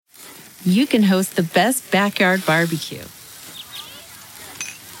you can host the best backyard barbecue.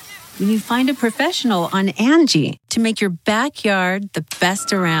 When you find a professional on Angie to make your backyard the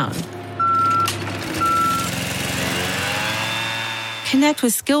best around. Connect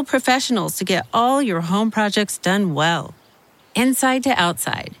with skilled professionals to get all your home projects done well. Inside to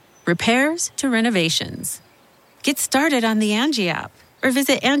outside, repairs to renovations. Get started on the Angie app or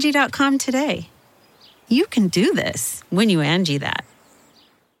visit Angie.com today. You can do this when you Angie that.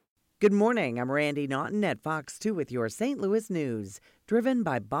 Good morning. I'm Randy Naughton at Fox 2 with your St. Louis news. Driven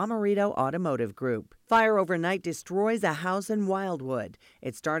by Bomarito Automotive Group. Fire overnight destroys a house in Wildwood.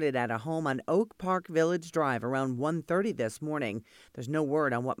 It started at a home on Oak Park Village Drive around 1:30 this morning. There's no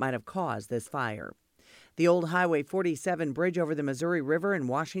word on what might have caused this fire. The old Highway 47 bridge over the Missouri River in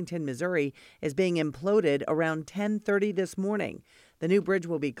Washington, Missouri is being imploded around 10:30 this morning. The new bridge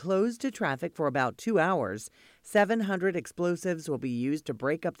will be closed to traffic for about 2 hours. 700 explosives will be used to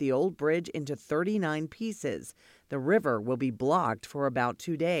break up the old bridge into 39 pieces. The river will be blocked for about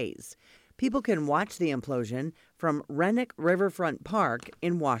 2 days. People can watch the implosion from Rennick Riverfront Park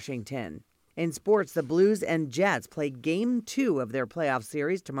in Washington. In sports, the Blues and Jets play Game 2 of their playoff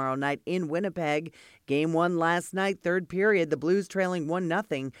series tomorrow night in Winnipeg. Game 1 last night, third period, the Blues trailing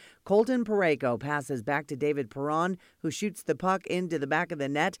 1-0. Colton Parayko passes back to David Perron, who shoots the puck into the back of the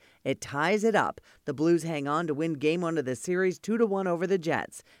net. It ties it up. The Blues hang on to win Game 1 of the series 2-1 over the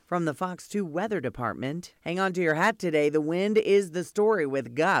Jets. From the Fox 2 Weather Department, hang on to your hat today. The wind is the story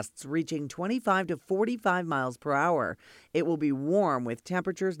with gusts reaching 25 to 45 miles per hour. It will be warm with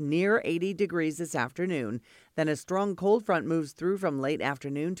temperatures near 80 degrees this afternoon. Then a strong cold front moves through from late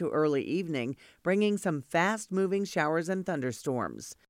afternoon to early evening, bringing some fast-moving showers and thunderstorms.